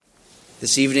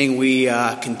This evening we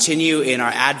continue in our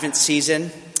Advent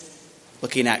season,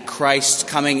 looking at Christ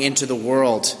coming into the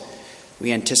world.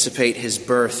 We anticipate his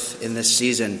birth in this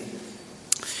season.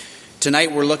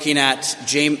 Tonight we're looking at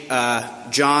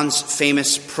John's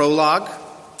famous prologue.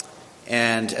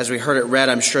 And as we heard it read,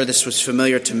 I'm sure this was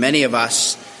familiar to many of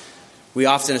us. We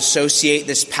often associate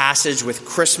this passage with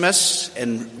Christmas,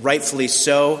 and rightfully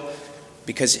so,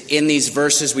 because in these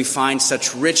verses we find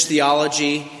such rich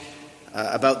theology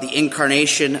about the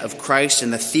incarnation of Christ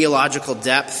and the theological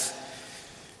depth.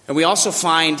 And we also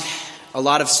find a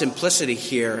lot of simplicity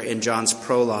here in John's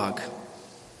prologue.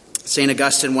 St.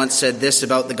 Augustine once said this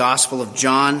about the Gospel of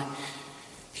John.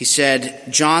 He said,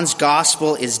 "John's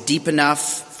Gospel is deep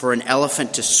enough for an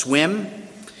elephant to swim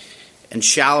and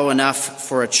shallow enough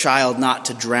for a child not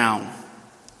to drown."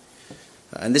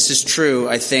 And this is true,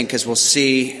 I think, as we'll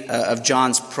see of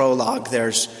John's prologue.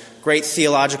 There's great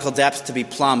theological depth to be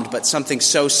plumbed, but something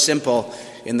so simple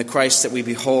in the Christ that we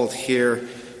behold here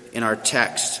in our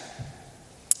text.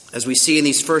 As we see in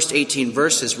these first 18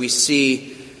 verses, we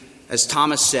see, as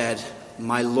Thomas said,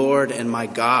 "My Lord and my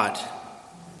God."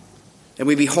 And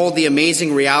we behold the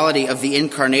amazing reality of the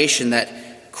incarnation,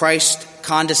 that Christ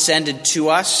condescended to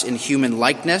us in human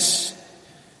likeness,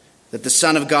 that the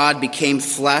Son of God became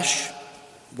flesh,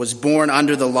 was born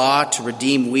under the law to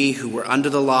redeem we who were under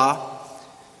the law.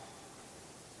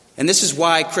 And this is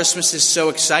why Christmas is so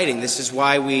exciting. This is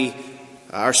why we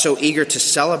are so eager to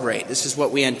celebrate. This is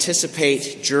what we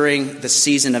anticipate during the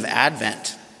season of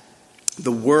Advent.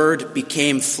 The Word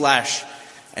became flesh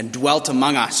and dwelt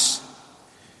among us.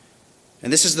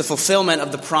 And this is the fulfillment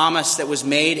of the promise that was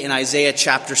made in Isaiah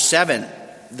chapter 7.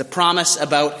 The promise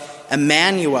about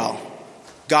Emmanuel,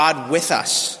 God with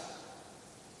us.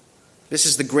 This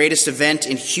is the greatest event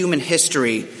in human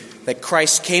history, that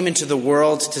Christ came into the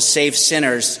world to save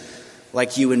sinners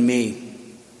like you and me.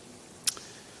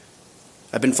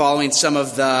 I've been following some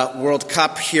of the World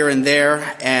Cup here and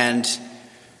there, and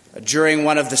during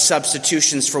one of the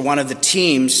substitutions for one of the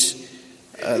teams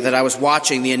that I was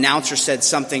watching, the announcer said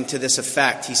something to this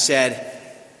effect. He said,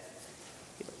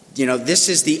 this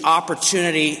is the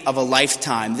opportunity of a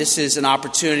lifetime. This is an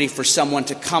opportunity for someone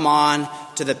to come on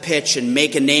to the pitch and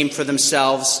make a name for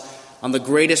themselves on the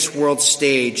greatest world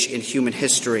stage in human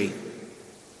history.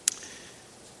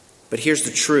 But here's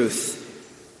the truth,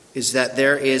 is that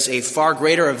there is a far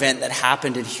greater event that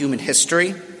happened in human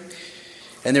history,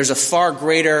 and there's a far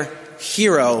greater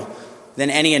hero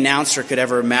than any announcer could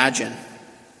ever imagine.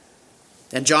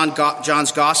 And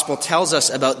John's Gospel tells us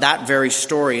about that very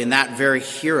story and that very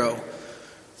hero,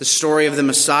 the story of the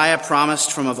Messiah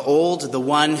promised from of old, the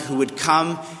one who would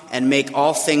come and make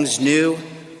all things new,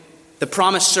 the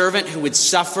promised servant who would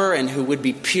suffer and who would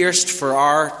be pierced for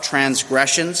our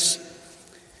transgressions,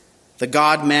 the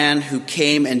God-man who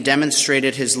came and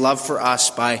demonstrated his love for us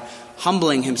by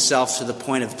humbling himself to the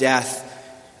point of death,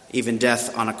 even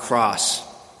death on a cross.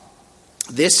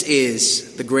 This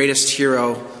is the greatest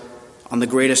hero on the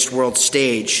greatest world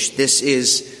stage. This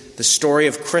is the story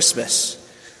of Christmas.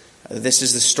 This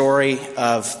is the story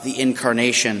of the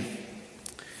incarnation.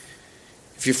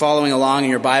 If you're following along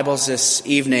in your Bibles this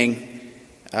evening,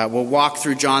 we'll walk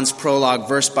through John's prologue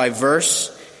verse by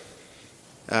verse,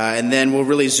 and then we'll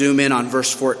really zoom in on verse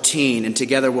 14, and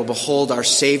together we'll behold our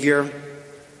Savior,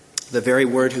 the very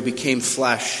Word who became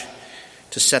flesh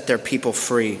to set their people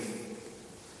free.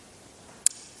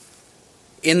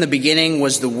 In the beginning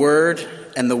was the Word,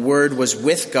 and the Word was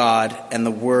with God, and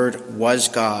the Word was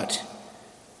God.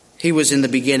 He was in the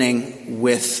beginning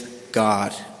with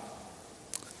God.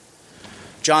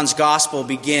 John's Gospel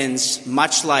begins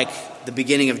much like the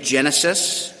beginning of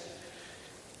Genesis,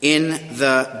 in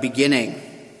the beginning.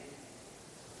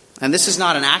 And this is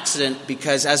not an accident,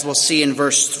 because as we'll see in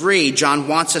verse 3, John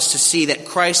wants us to see that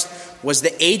Christ was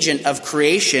the agent of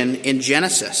creation in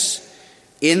Genesis.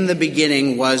 In the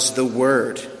beginning was the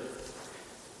Word.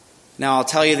 Now I'll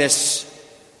tell you this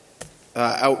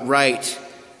outright,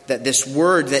 that this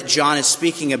Word that John is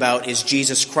speaking about is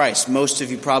Jesus Christ. Most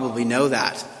of you probably know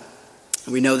that.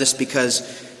 We know this because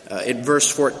in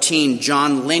verse 14,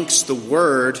 John links the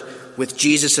Word with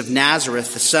Jesus of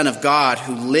Nazareth, the Son of God,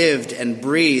 who lived and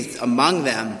breathed among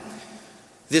them.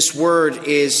 This Word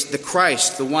is the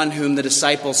Christ, the one whom the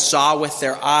disciples saw with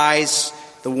their eyes,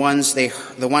 the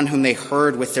one whom they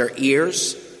heard with their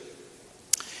ears.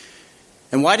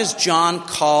 And why does John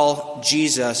call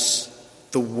Jesus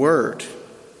the Word?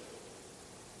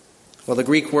 Well, the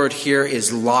Greek word here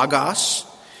is logos.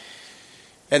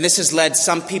 And this has led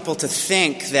some people to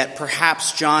think that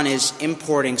perhaps John is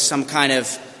importing some kind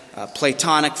of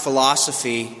Platonic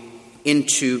philosophy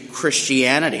into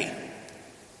Christianity.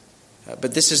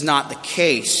 But this is not the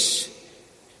case.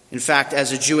 In fact,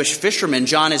 as a Jewish fisherman,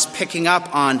 John is picking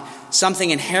up on something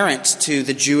inherent to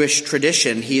the Jewish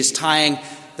tradition. He is tying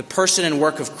the person and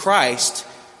work of Christ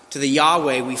to the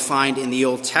Yahweh we find in the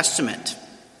Old Testament.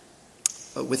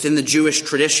 Within the Jewish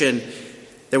tradition,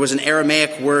 there was an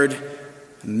Aramaic word,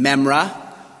 memra,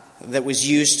 that was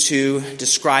used to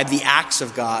describe the acts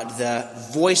of God, the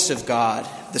voice of God,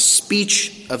 the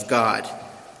speech of God.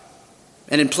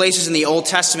 And in places in the Old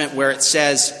Testament where it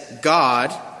says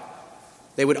God,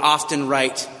 they would often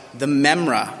write the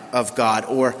memra of God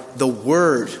or the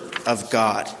word of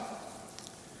God.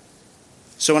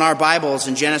 So in our Bibles,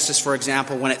 in Genesis, for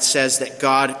example, when it says that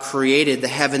God created the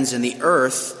heavens and the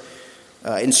earth,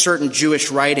 in certain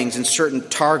Jewish writings, in certain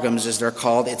targums as they're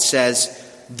called, it says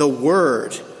the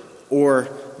word or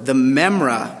the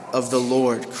memra of the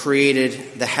Lord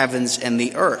created the heavens and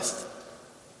the earth.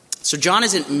 So John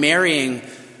isn't marrying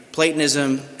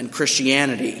Platonism and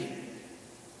Christianity.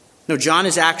 No, John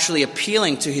is actually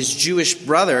appealing to his Jewish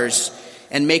brothers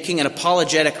and making an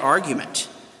apologetic argument.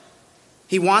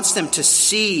 He wants them to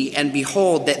see and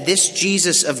behold that this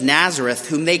Jesus of Nazareth,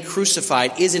 whom they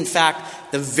crucified, is in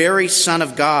fact the very Son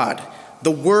of God,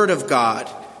 the Word of God,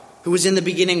 who was in the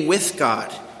beginning with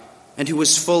God, and who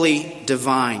was fully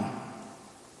divine.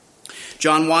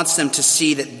 John wants them to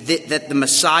see that the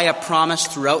Messiah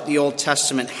promised throughout the Old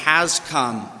Testament has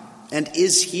come and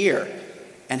is here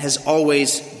and has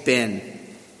always been.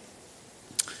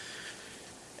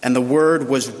 And the Word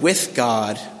was with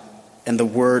God, and the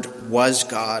Word was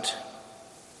God.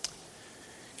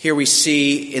 Here we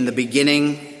see in the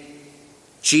beginning,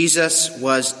 Jesus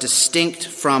was distinct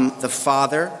from the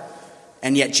Father,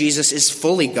 and yet Jesus is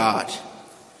fully God.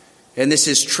 And this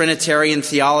is Trinitarian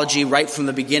theology right from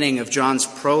the beginning of John's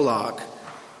prologue.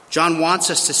 John wants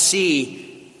us to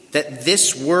see that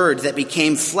this Word that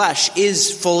became flesh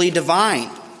is fully divine,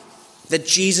 that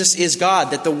Jesus is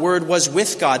God, that the Word was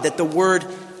with God, that the Word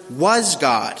was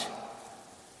God.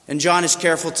 And John is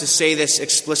careful to say this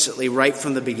explicitly right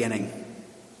from the beginning.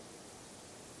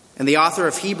 And the author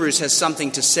of Hebrews has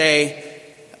something to say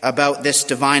about this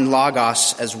divine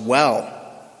Logos as well.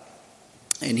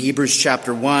 In Hebrews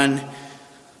chapter 1,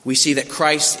 we see that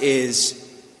Christ is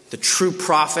the true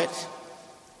prophet,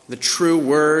 the true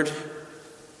word,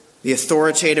 the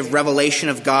authoritative revelation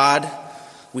of God.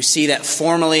 We see that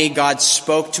formerly God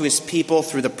spoke to his people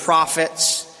through the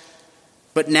prophets,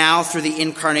 but now through the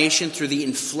incarnation, through the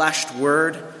enfleshed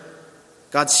word,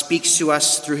 God speaks to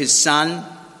us through his Son.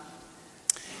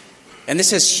 And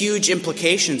this has huge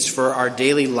implications for our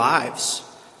daily lives.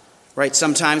 Right?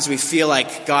 Sometimes we feel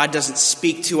like God doesn't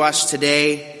speak to us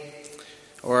today,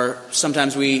 or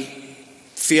sometimes we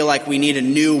feel like we need a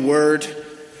new word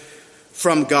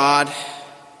from God.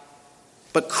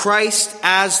 But Christ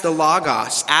as the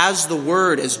Logos, as the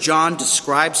Word, as John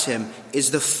describes him,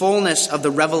 is the fullness of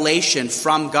the revelation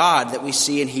from God that we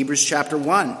see in Hebrews chapter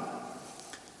 1.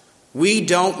 We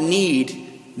don't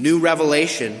need new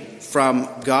revelation from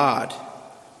God.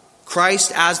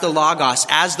 Christ as the Logos,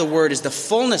 as the Word, is the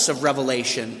fullness of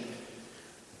revelation.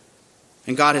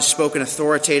 And God has spoken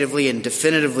authoritatively and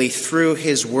definitively through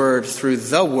his Word, through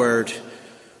the Word,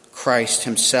 Christ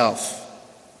himself.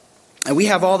 And we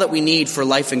have all that we need for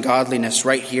life and godliness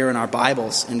right here in our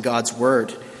Bibles, in God's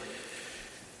Word.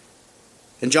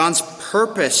 And John's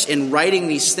purpose in writing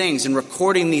these things and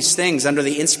recording these things under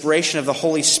the inspiration of the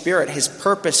Holy Spirit, his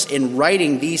purpose in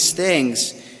writing these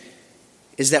things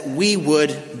is that we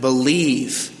would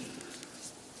believe.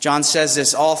 John says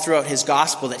this all throughout his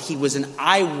gospel, that he was an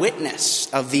eyewitness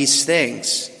of these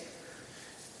things.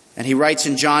 And he writes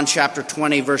in John chapter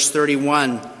 20, verse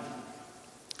 31,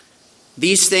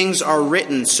 "These things are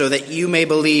written so that you may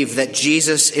believe that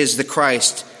Jesus is the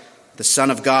Christ, the Son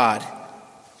of God,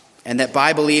 and that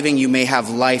by believing you may have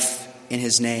life in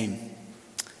his name."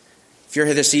 If you're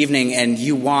here this evening and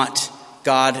you want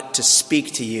God to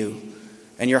speak to you,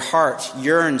 and your heart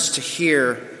yearns to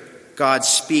hear God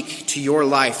speak to your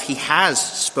life, he has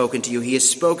spoken to you. He has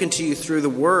spoken to you through the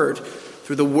Word.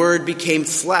 Through the Word became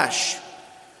flesh.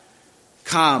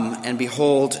 Come and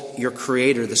behold your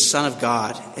Creator, the Son of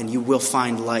God, and you will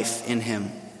find life in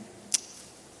him.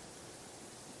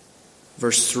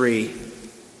 Verse 3,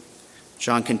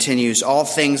 John continues, "All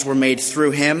things were made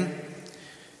through him,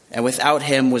 and without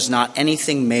him was not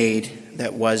anything made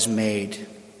that was made."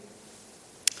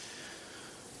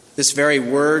 This very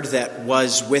Word that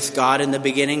was with God in the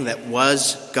beginning, that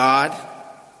was God,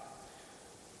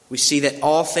 we see that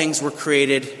all things were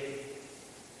created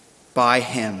by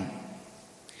him.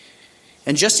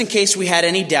 And just in case we had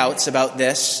any doubts about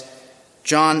this,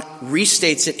 John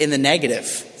restates it in the negative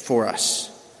for us.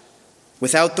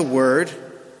 Without the Word,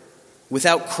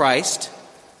 without Christ,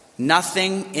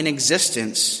 nothing in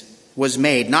existence was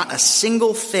made. Not a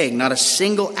single thing, not a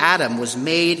single atom was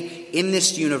made in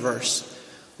this universe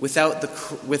without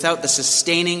the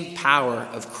sustaining power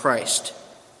of Christ.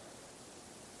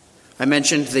 I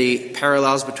mentioned the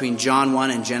parallels between John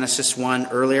 1 and Genesis 1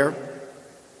 earlier.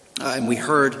 And we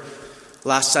heard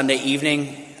last Sunday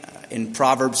evening in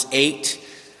Proverbs 8,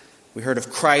 we heard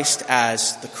of Christ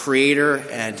as the creator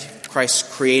and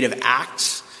Christ's creative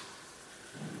acts.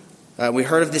 We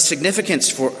heard of the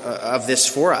significance of this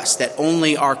for us, that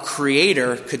only our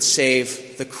Creator could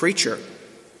save the creature.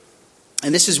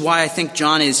 And this is why I think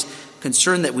John is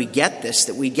concerned that we get this,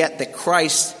 that we get that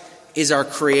Christ is our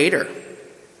Creator.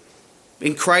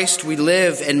 In Christ we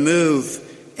live and move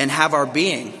and have our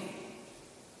being.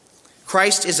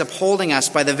 Christ is upholding us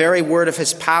by the very word of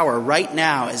his power right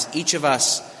now as each of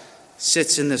us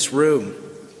sits in this room.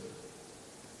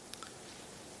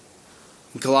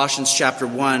 In Colossians chapter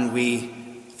 1, we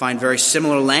find very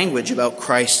similar language about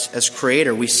Christ as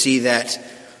creator. We see that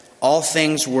all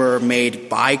things were made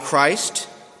by Christ,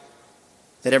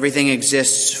 that everything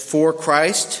exists for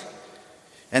Christ,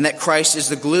 and that Christ is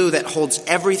the glue that holds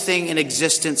everything in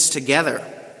existence together.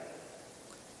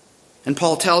 And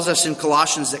Paul tells us in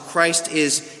Colossians that Christ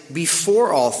is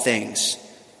before all things,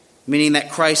 meaning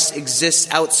that Christ exists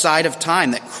outside of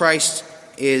time, that Christ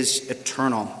is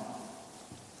eternal.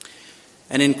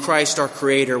 And in Christ, our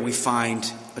Creator, we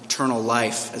find eternal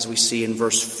life, as we see in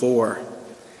verse 4.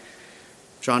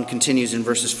 John continues in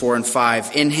verses 4 and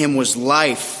 5. In him was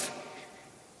life,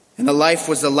 and the life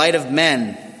was the light of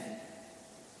men.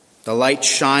 The light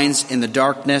shines in the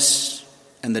darkness,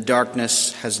 and the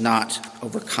darkness has not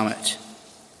overcome it.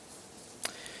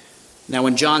 Now,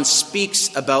 when John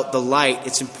speaks about the light,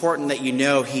 it's important that you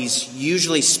know he's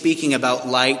usually speaking about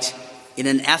light in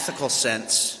an ethical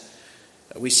sense.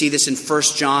 We see this in 1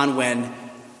 John when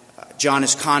John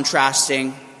is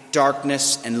contrasting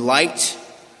darkness and light.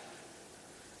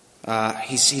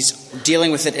 He's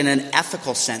dealing with it in an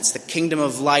ethical sense. The kingdom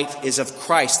of light is of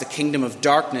Christ. The kingdom of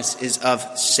darkness is of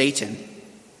Satan.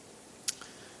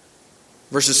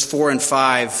 Verses 4 and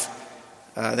 5,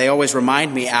 they always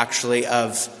remind me actually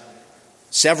of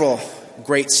several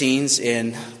great scenes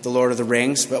in The Lord of the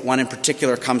Rings, but one in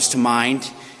particular comes to mind.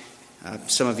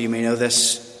 Some of you may know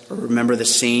this or remember the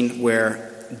scene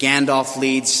where Gandalf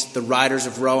leads the riders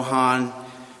of Rohan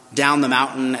down the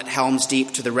mountain at Helm's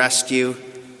Deep to the rescue.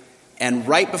 And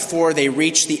right before they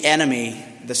reach the enemy,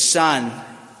 the sun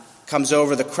comes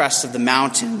over the crest of the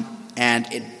mountain and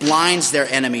it blinds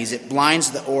their enemies. It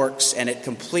blinds the orcs and it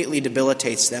completely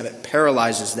debilitates them. It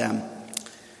paralyzes them.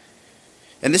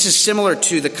 And this is similar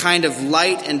to the kind of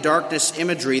light and darkness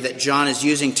imagery that John is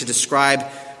using to describe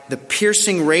the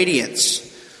piercing radiance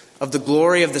of the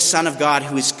glory of the Son of God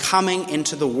who is coming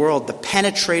into the world, the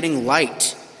penetrating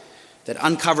light that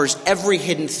uncovers every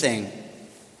hidden thing.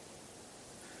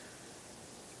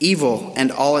 Evil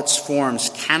and all its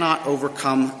forms cannot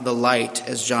overcome the light,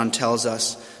 as John tells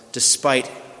us,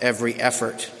 despite every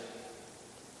effort.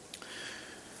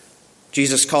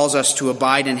 Jesus calls us to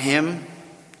abide in him,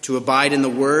 to abide in the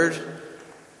Word,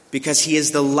 because he is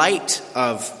the light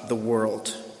of the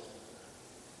world.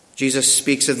 Jesus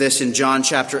speaks of this in John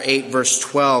chapter 8, verse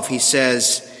 12. He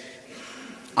says,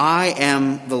 I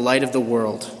am the light of the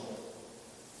world.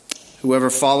 Whoever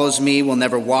follows me will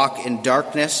never walk in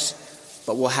darkness,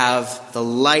 but will have the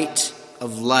light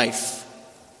of life.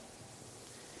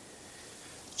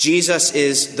 Jesus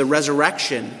is the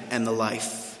resurrection and the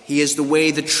life. He is the way,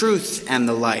 the truth, and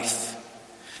the life.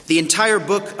 The entire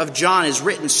book of John is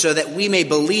written so that we may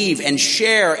believe and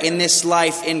share in this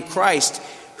life in Christ,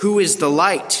 who is the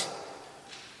light.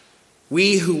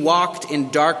 We who walked in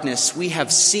darkness, we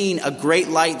have seen a great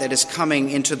light that is coming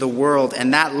into the world,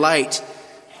 and that light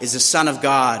is the Son of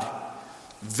God,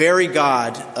 very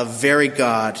God of very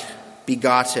God,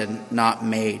 begotten, not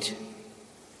made.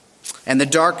 And the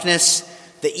darkness,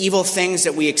 the evil things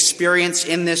that we experience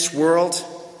in this world,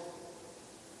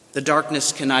 the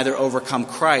darkness can neither overcome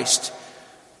Christ,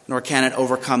 nor can it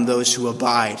overcome those who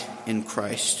abide in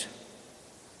Christ.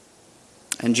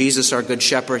 And Jesus, our good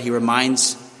shepherd, he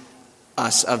reminds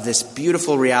us of this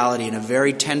beautiful reality in a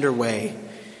very tender way.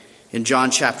 In John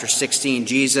chapter 16,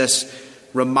 Jesus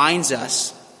reminds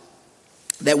us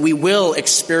that we will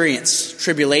experience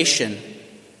tribulation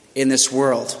in this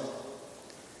world.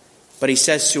 But he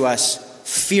says to us,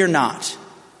 fear not,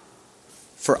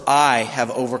 for I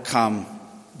have overcome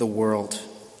the world.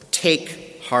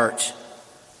 Take heart.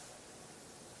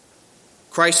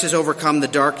 Christ has overcome the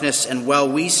darkness, and while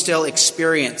we still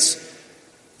experience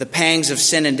the pangs of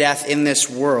sin and death in this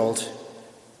world,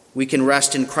 we can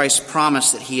rest in Christ's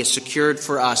promise that he has secured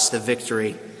for us the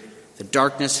victory. The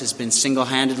darkness has been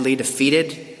single-handedly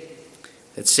defeated,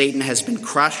 that Satan has been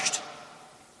crushed,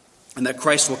 and that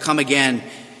Christ will come again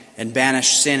and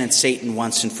banish sin and Satan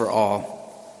once and for all.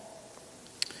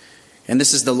 And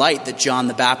this is the light that John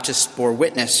the Baptist bore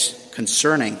witness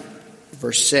concerning.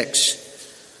 Verse 6.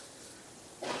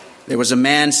 There was a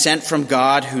man sent from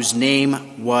God whose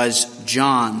name was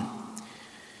John.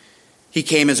 He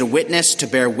came as a witness to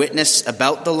bear witness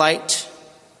about the light,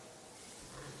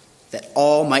 that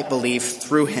all might believe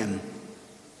through him.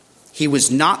 He was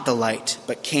not the light,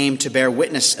 but came to bear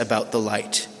witness about the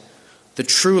light. The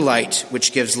true light,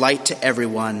 which gives light to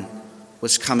everyone,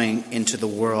 was coming into the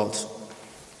world.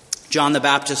 John the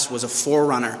Baptist was a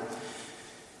forerunner.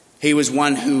 He was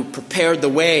one who prepared the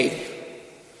way.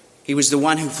 He was the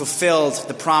one who fulfilled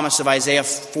the promise of Isaiah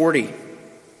 40.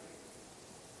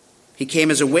 He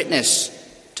came as a witness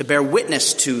to bear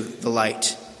witness to the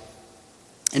light.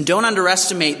 And don't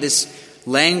underestimate this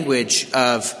language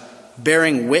of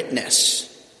bearing witness.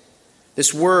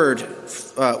 This word,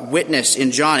 witness,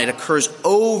 in John, it occurs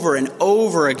over and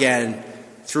over again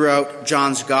throughout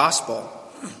John's gospel.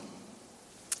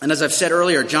 And as I've said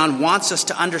earlier, John wants us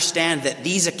to understand that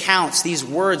these accounts, these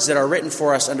words that are written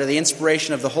for us under the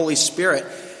inspiration of the Holy Spirit,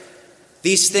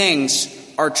 these things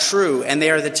are true, and they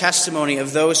are the testimony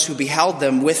of those who beheld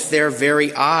them with their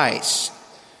very eyes.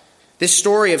 This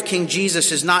story of King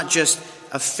Jesus is not just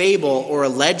a fable or a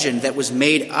legend that was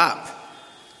made up,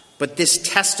 but this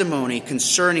testimony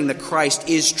concerning the Christ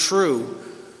is true.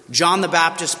 John the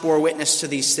Baptist bore witness to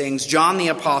these things. John the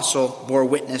Apostle bore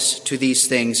witness to these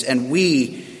things. And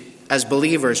we, as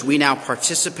believers, we now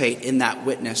participate in that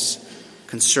witness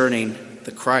concerning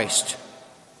the Christ.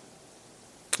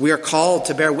 We are called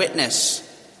to bear witness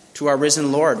to our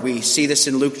risen Lord. We see this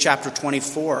in Luke chapter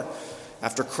 24,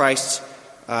 after Christ's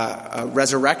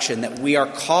resurrection, that we are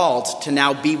called to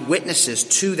now be witnesses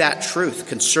to that truth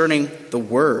concerning the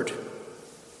Word.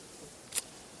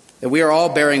 That we are all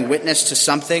bearing witness to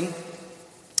something,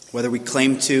 whether we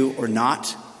claim to or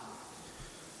not.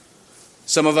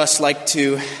 Some of us like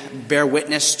to bear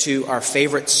witness to our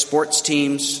favorite sports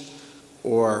teams,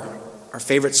 or our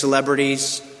favorite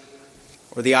celebrities,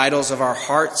 or the idols of our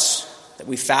hearts that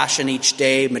we fashion each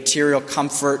day, material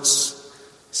comforts,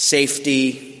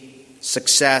 safety,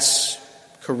 success,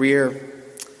 career.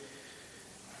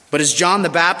 But as John the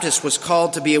Baptist was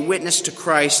called to be a witness to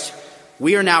Christ,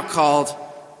 we are now called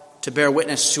to bear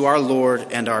witness to our Lord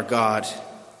and our God.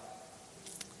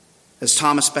 As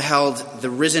Thomas beheld the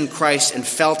risen Christ and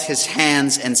felt his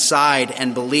hands and side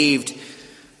and believed,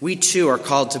 we too are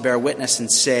called to bear witness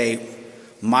and say,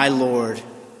 "My Lord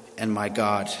and my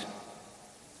God."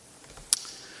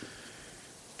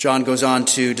 John goes on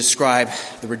to describe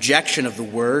the rejection of the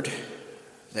Word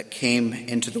that came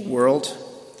into the world,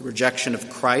 the rejection of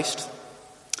Christ.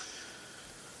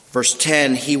 Verse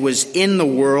 10, he was in the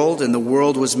world, and the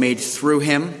world was made through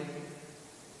him,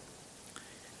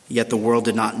 yet the world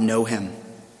did not know him.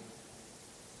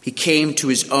 He came to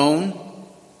his own,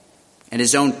 and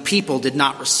his own people did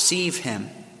not receive him.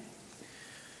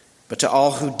 But to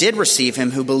all who did receive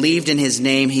him, who believed in his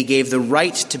name, he gave the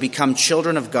right to become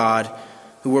children of God,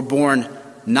 who were born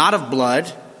not of blood,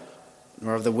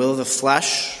 nor of the will of the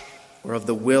flesh, or of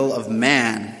the will of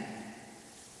man,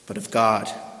 but of God.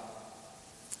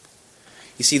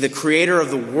 You see, the creator of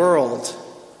the world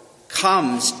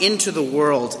comes into the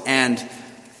world, and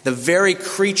the very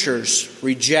creatures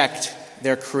reject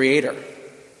their creator.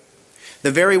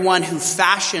 The very one who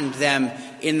fashioned them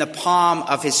in the palm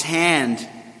of his hand,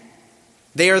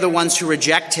 they are the ones who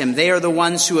reject him. They are the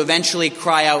ones who eventually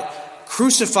cry out,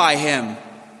 "Crucify him!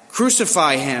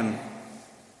 Crucify him!"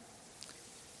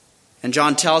 And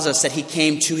John tells us that he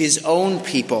came to his own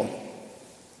people.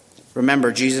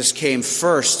 Remember, Jesus came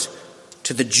first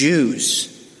to the Jews,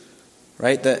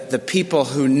 right? The people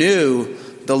who knew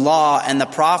the law and the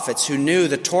prophets, who knew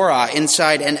the Torah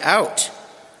inside and out.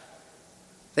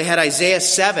 They had Isaiah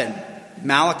 7,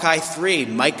 Malachi 3,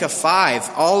 Micah 5,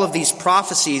 all of these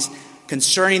prophecies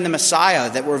concerning the Messiah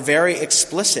that were very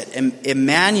explicit.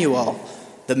 Emmanuel,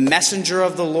 the messenger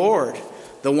of the Lord,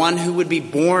 the one who would be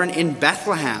born in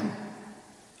Bethlehem,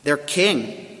 their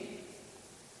king.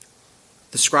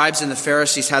 The scribes and the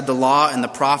Pharisees had the law and the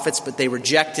prophets, but they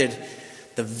rejected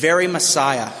the very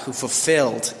Messiah who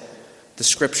fulfilled the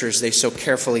scriptures they so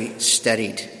carefully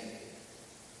studied.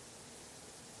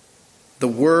 The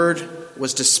Word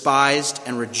was despised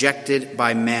and rejected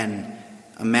by men,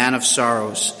 a man of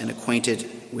sorrows and acquainted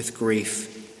with grief.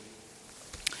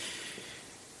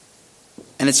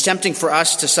 And it's tempting for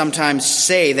us to sometimes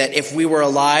say that if we were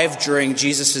alive during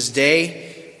Jesus' day,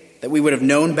 that we would have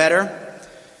known better,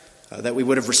 that we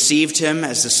would have received him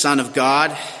as the Son of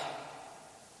God.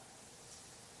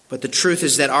 But the truth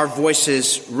is that our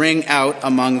voices ring out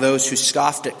among those who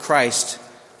scoffed at Christ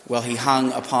while he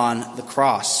hung upon the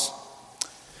cross.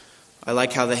 I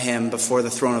like how the hymn Before the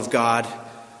Throne of God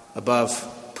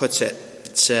above puts it.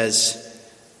 It says,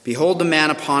 "Behold the man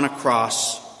upon a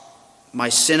cross, my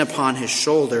sin upon his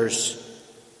shoulders.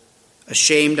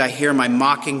 Ashamed I hear my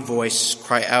mocking voice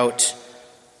cry out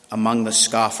among the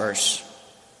scoffers."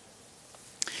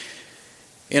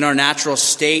 In our natural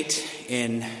state,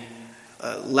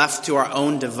 left to our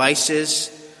own devices,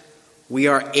 we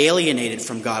are alienated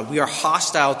from God. We are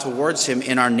hostile towards him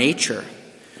in our nature.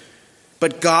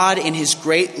 But God, in his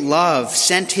great love,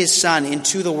 sent his Son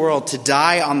into the world to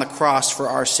die on the cross for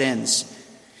our sins.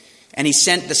 And he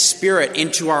sent the Spirit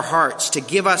into our hearts to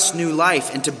give us new life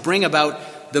and to bring about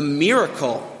the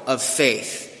miracle of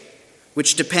faith,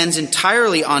 which depends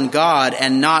entirely on God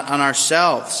and not on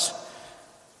ourselves.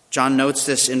 John notes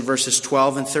this in verses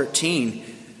 12 and 13.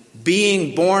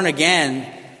 Being born again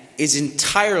is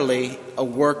entirely a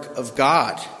work of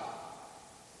God.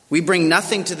 We bring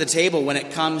nothing to the table when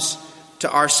it comes to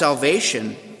our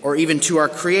salvation or even to our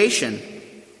creation.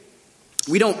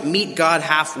 We don't meet God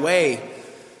halfway.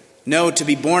 No, to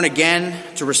be born again,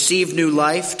 to receive new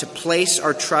life, to place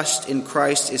our trust in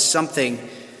Christ is something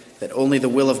that only the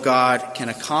will of God can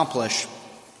accomplish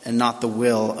and not the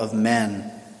will of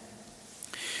men.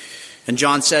 And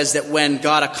John says that when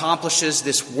God accomplishes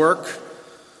this work,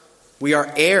 we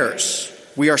are heirs.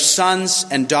 We are sons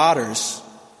and daughters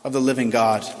of the living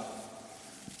God.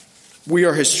 We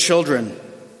are his children,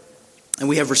 and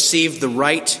we have received the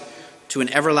right to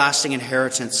an everlasting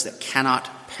inheritance that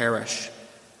cannot perish.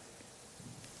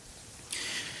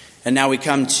 And now we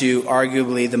come to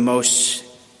arguably the most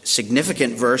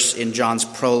significant verse in John's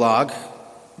prologue,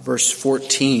 verse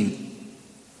 14.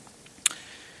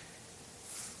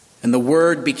 "And the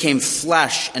Word became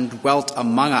flesh and dwelt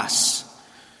among us.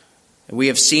 And we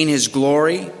have seen his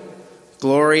glory,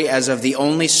 glory as of the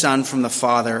only Son from the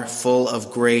Father, full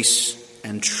of grace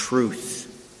and truth."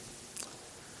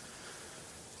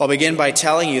 I'll begin by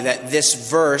telling you that this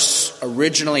verse,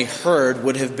 originally heard,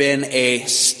 would have been a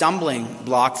stumbling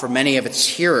block for many of its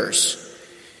hearers.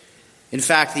 In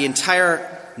fact, the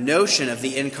entire notion of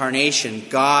the incarnation,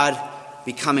 God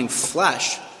becoming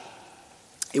flesh,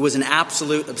 it was an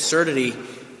absolute absurdity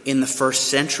in the first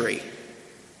century.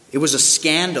 It was a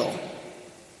scandal.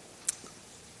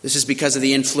 This is because of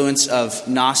the influence of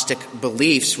Gnostic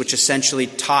beliefs, which essentially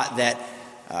taught that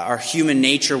our human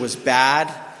nature was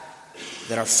bad,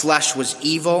 that our flesh was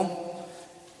evil,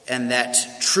 and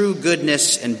that true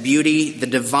goodness and beauty, the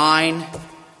divine,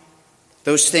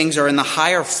 those things are in the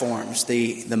higher forms,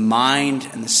 the mind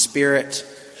and the spirit,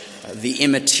 the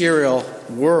immaterial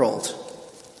world.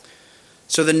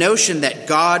 So the notion that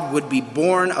God would be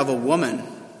born of a woman,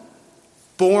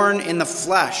 born in the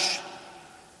flesh,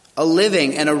 a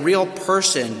living and a real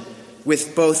person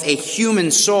with both a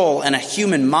human soul and a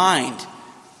human mind,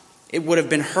 it would have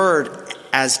been heard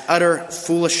as utter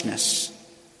foolishness.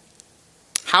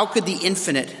 How could the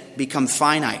infinite become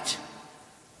finite?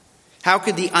 How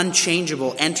could the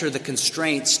unchangeable enter the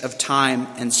constraints of time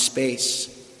and space?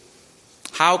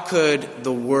 How could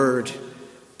the Word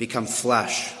become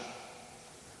flesh?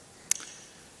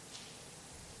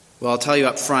 Well, I'll tell you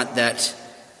up front that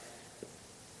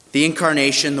the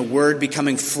incarnation, the Word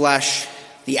becoming flesh,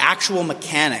 the actual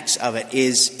mechanics of it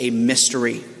is a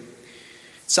mystery.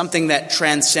 Something that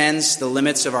transcends the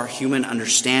limits of our human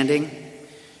understanding.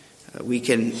 We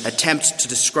can attempt to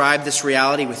describe this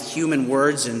reality with human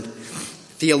words and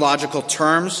theological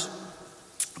terms,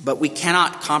 but we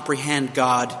cannot comprehend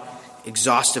God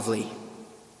exhaustively.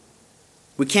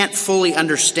 We can't fully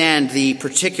understand the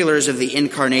particulars of the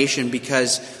incarnation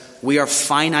because we are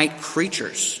finite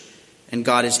creatures and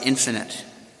God is infinite.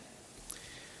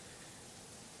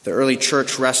 The early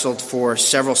church wrestled for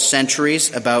several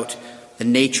centuries about the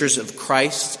natures of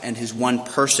Christ and his one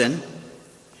person.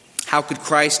 How could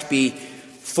Christ be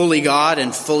fully God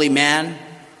and fully man,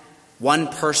 one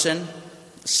person,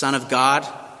 the Son of God?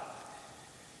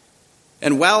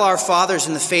 And while our fathers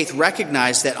in the faith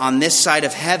recognize that on this side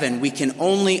of heaven we can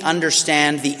only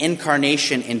understand the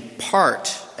incarnation in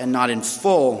part and not in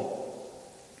full,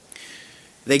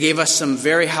 they gave us some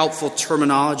very helpful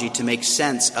terminology to make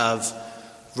sense of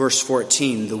verse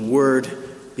 14, the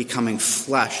Word becoming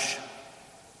flesh.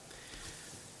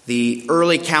 The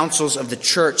early councils of the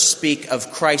church speak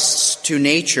of Christ's two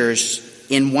natures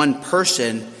in one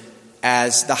person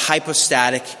as the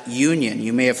hypostatic union.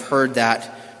 You may have heard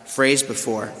that phrase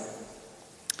before.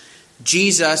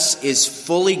 Jesus is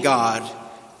fully God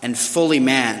and fully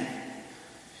man.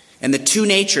 And the two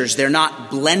natures, they're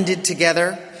not blended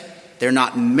together. They're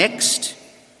not mixed.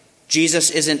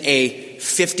 Jesus isn't a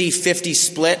 50-50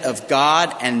 split of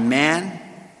God and man.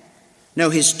 No,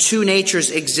 his two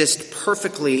natures exist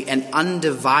perfectly and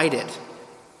undivided,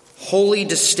 wholly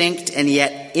distinct and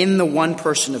yet in the one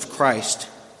person of Christ.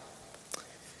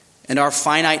 And our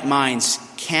finite minds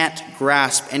can't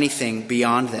grasp anything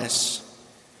beyond this.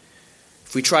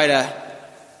 If we try to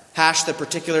hash the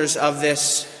particulars of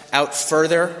this out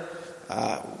further,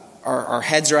 our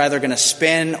heads are either going to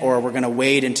spin or we're going to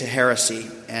wade into heresy,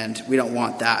 and we don't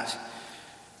want that.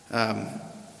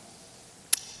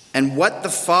 And what the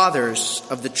fathers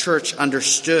of the church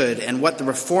understood and what the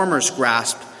reformers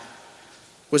grasped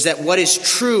was that what is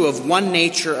true of one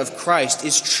nature of Christ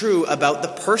is true about the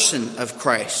person of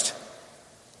Christ.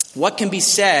 What can be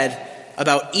said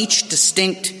about each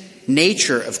distinct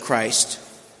nature of Christ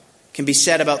can be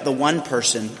said about the one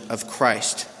person of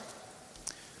Christ.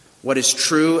 What is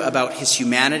true about his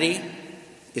humanity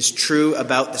is true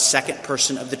about the second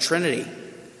person of the Trinity.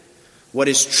 What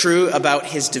is true about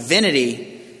his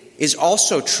divinity is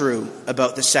also true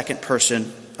about the second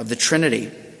person of the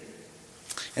Trinity.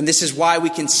 And this is why we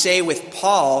can say with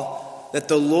Paul that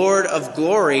the Lord of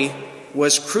glory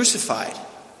was crucified.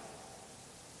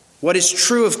 What is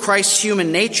true of Christ's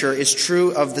human nature is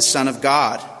true of the Son of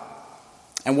God.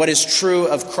 And what is true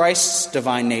of Christ's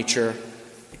divine nature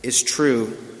is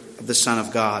true of the Son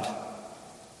of God.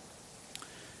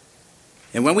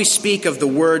 And when we speak of the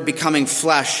Word becoming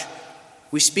flesh,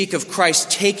 we speak of Christ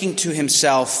taking to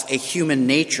himself a human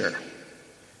nature.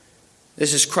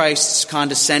 This is Christ's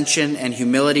condescension and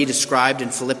humility described in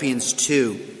Philippians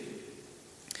 2.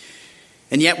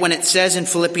 And yet when it says in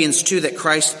Philippians 2 that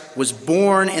Christ was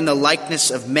born in the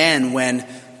likeness of men when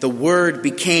the Word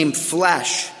became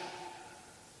flesh,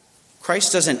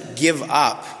 Christ doesn't give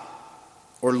up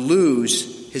or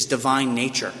lose his divine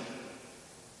nature.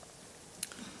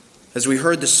 As we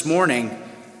heard this morning,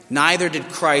 neither did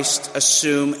Christ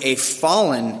assume a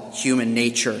fallen human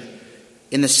nature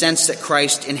in the sense that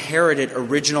Christ inherited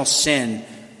original sin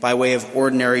by way of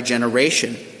ordinary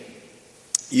generation.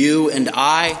 You and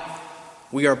I,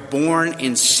 we are born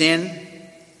in sin.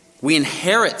 We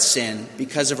inherit sin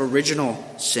because of original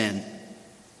sin.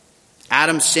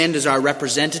 Adam sinned as our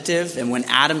representative, and when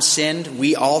Adam sinned,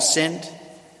 we all sinned.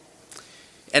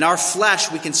 In our flesh,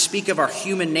 we can speak of our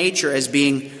human nature as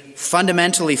being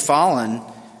fundamentally fallen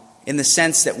in the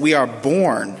sense that we are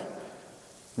born.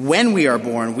 When we are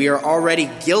born, we are already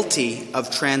guilty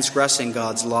of transgressing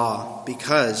God's law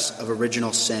because of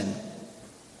original sin.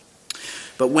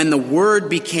 But when the Word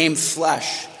became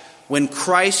flesh, when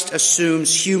Christ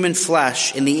assumes human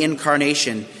flesh in the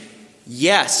incarnation,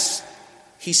 yes,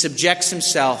 he subjects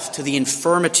himself to the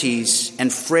infirmities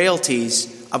and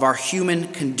frailties of our human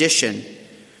condition.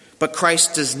 But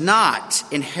Christ does not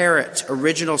inherit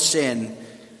original sin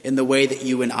in the way that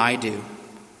you and I do.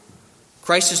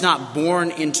 Christ is not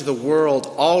born into the world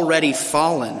already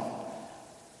fallen,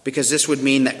 because this would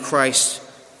mean that Christ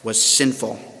was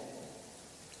sinful.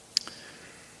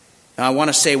 Now, I want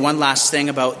to say one last thing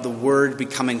about the Word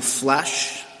becoming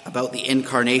flesh, about the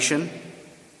incarnation.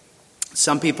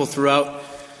 Some people throughout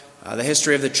the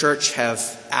history of the church have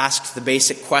asked the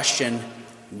basic question,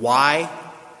 why?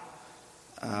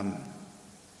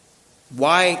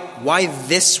 Why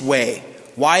this way?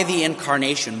 Why the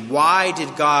incarnation? Why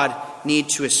did God need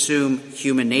to assume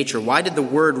human nature? Why did the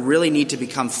Word really need to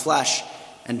become flesh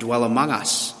and dwell among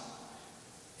us?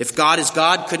 If God is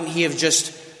God, couldn't he have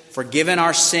just forgiven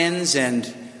our sins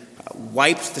and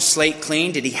wiped the slate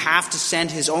clean? Did he have to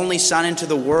send his only Son into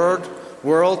the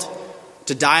world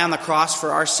to die on the cross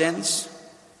for our sins?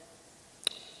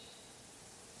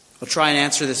 I'll try and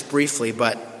answer this briefly,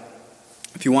 but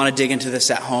if you want to dig into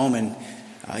this at home and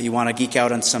you want to geek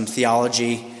out on some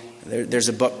theology, there's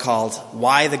a book called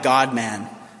Why the God-Man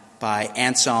by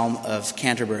Anselm of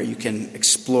Canterbury. You can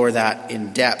explore that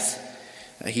in depth.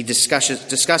 He discusses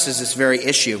this very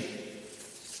issue.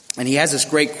 And he has this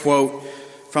great quote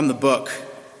from the book.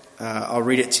 I'll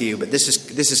read it to you, but this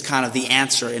is kind of the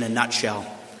answer in a nutshell.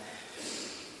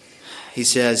 He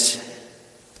says,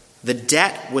 "The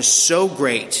debt was so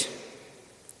great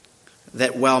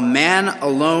that while man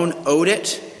alone owed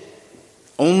it,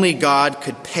 only God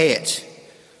could pay it,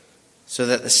 so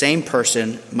that the same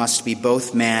person must be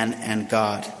both man and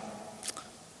God."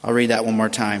 I'll read that one more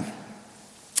time.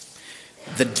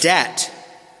 The debt,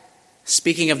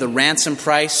 speaking of the ransom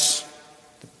price,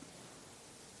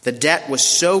 the debt was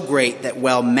so great that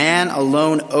while man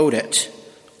alone owed it,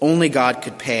 only God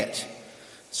could pay it,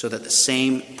 so that the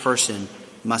same person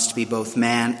must be both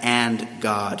man and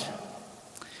God.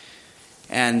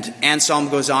 And Anselm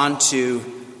goes on to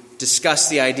discuss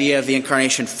the idea of the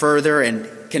incarnation further and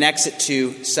connects it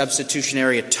to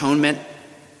substitutionary atonement.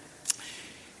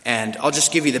 And I'll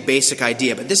just give you the basic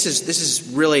idea, but this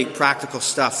is really practical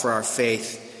stuff for our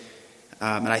faith.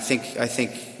 And I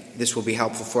think this will be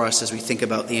helpful for us as we think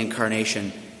about the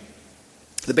incarnation.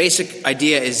 The basic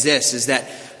idea is this, is that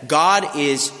God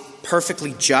is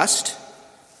perfectly just,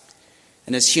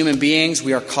 and as human beings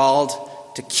we are called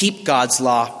to keep God's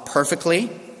law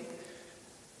perfectly,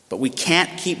 but we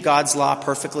can't keep God's law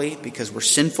perfectly because we're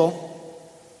sinful,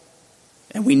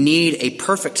 and we need a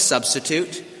perfect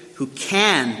substitute who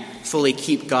can fully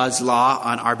keep God's law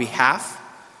on our behalf.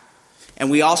 And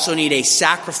we also need a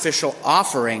sacrificial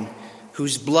offering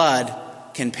whose blood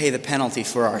can pay the penalty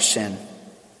for our sin.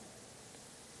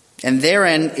 And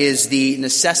therein is the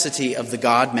necessity of the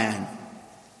God-man.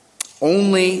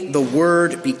 Only the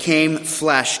Word became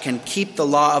flesh can keep the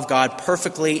law of God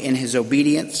perfectly in his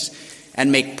obedience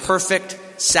and make perfect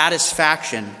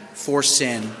satisfaction for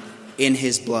sin in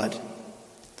his blood.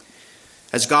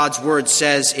 As God's Word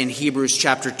says in Hebrews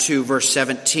chapter 2, verse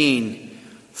 17,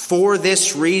 "For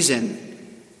this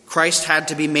reason Christ had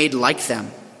to be made like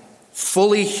them,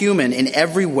 fully human in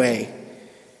every way,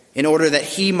 in order that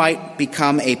he might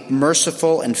become a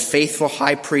merciful and faithful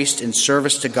high priest in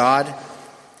service to God,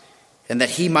 and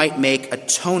that he might make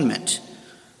atonement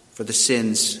for the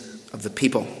sins of the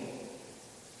people."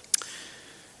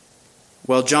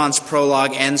 Well, John's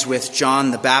prologue ends with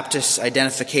John the Baptist's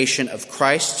identification of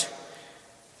Christ,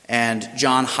 and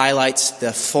John highlights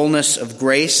the fullness of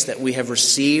grace that we have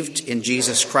received in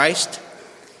Jesus Christ.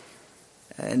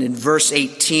 And in verse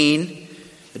 18,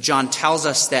 John tells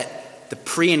us that the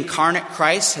pre-incarnate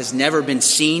Christ has never been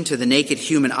seen to the naked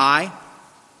human eye,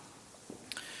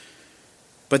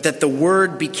 but that the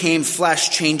Word became flesh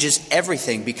changes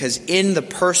everything, because in the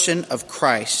person of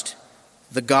Christ,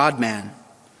 the God-man,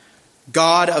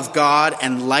 God of God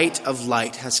and light of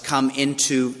light, has come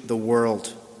into the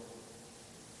world.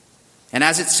 And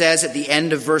as it says at the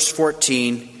end of verse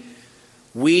 14,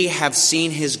 we have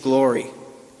seen his glory,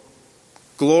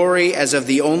 glory as of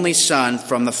the only Son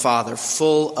from the Father,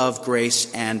 full of grace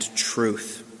and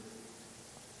truth.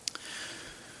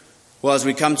 Well, as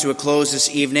we come to a close this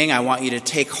evening, I want you to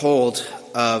take hold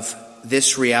of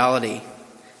this reality,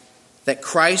 that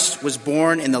Christ was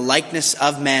born in the likeness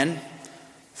of men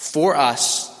for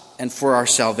us and for our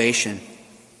salvation.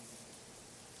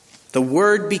 The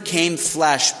Word became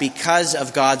flesh because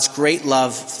of God's great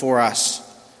love for us.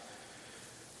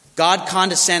 God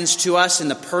condescends to us in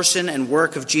the person and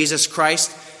work of Jesus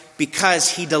Christ because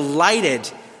he delighted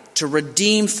to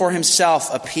redeem for himself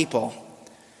a people,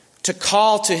 to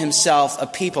call to himself a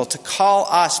people, to call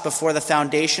us before the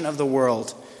foundation of the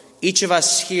world, each of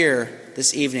us here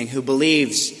this evening who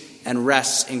believes and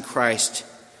rests in Christ.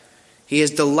 He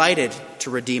is delighted to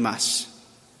redeem us.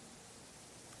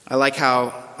 I like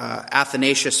how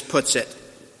Athanasius puts it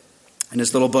in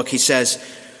his little book. He says,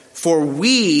 "For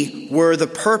we were the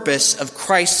purpose of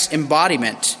Christ's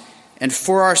embodiment, and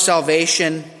for our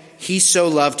salvation he so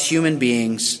loved human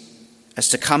beings as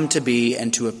to come to be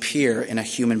and to appear in a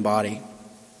human body."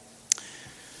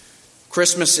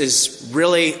 Christmas is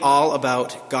really all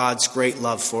about God's great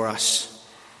love for us.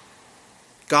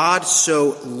 God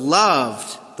so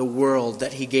loved the world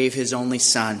that he gave his only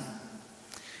Son.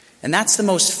 And that's the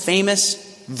most famous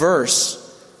verse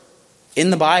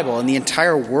in the Bible, in the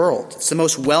entire world. It's the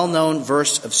most well-known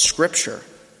verse of Scripture.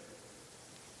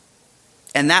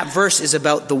 And that verse is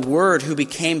about the Word who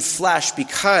became flesh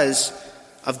because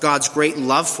of God's great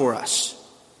love for us.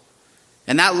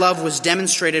 And that love was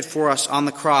demonstrated for us on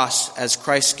the cross as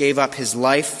Christ gave up his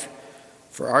life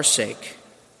for our sake.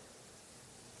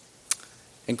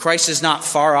 And Christ is not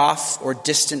far off or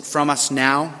distant from us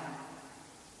now.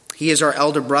 He is our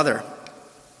elder brother.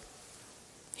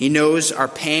 He knows our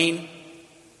pain.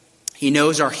 He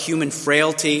knows our human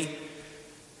frailty,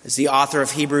 as the author of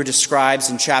Hebrew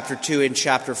describes in chapter 2 and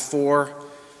chapter 4.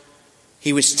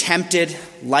 He was tempted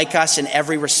like us in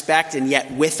every respect, and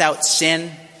yet without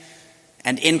sin.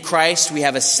 And in Christ we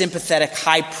have a sympathetic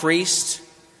high priest,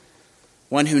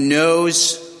 one who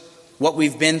knows what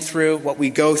we've been through, what we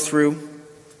go through,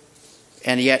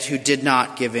 and yet who did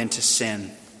not give in to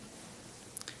sin.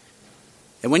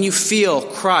 And when you feel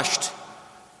crushed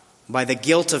by the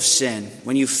guilt of sin,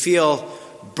 when you feel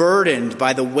burdened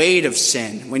by the weight of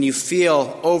sin, when you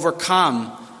feel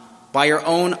overcome by your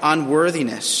own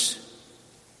unworthiness,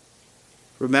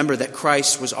 remember that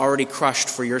Christ was already crushed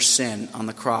for your sin on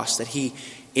the cross, that he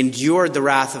endured the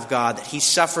wrath of God, that he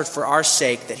suffered for our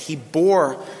sake, that he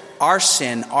bore our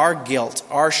sin, our guilt,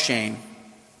 our shame.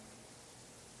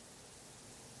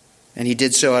 and he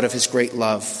did so out of his great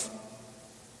love.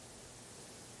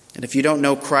 And if you don't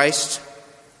know Christ,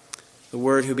 the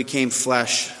Word who became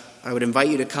flesh, I would invite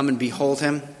you to come and behold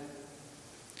him.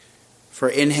 For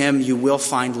in him you will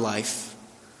find life,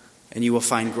 and you will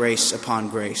find grace upon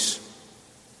grace.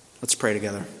 Let's pray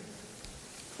together.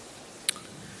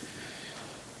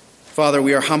 Father,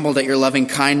 we are humbled at your loving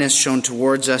kindness shown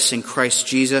towards us in Christ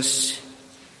Jesus.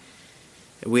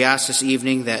 We ask this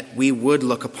evening that we would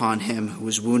look upon him who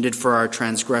was wounded for our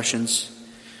transgressions,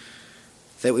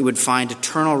 that we would find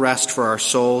eternal rest for our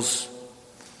souls,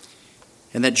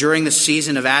 and that during the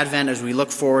season of Advent, as we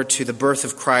look forward to the birth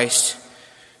of Christ,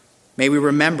 may we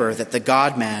remember that the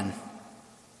God-man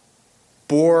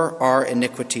bore our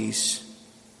iniquities,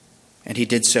 and he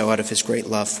did so out of his great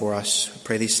love for us. We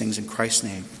pray these things in Christ's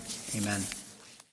name. Amen.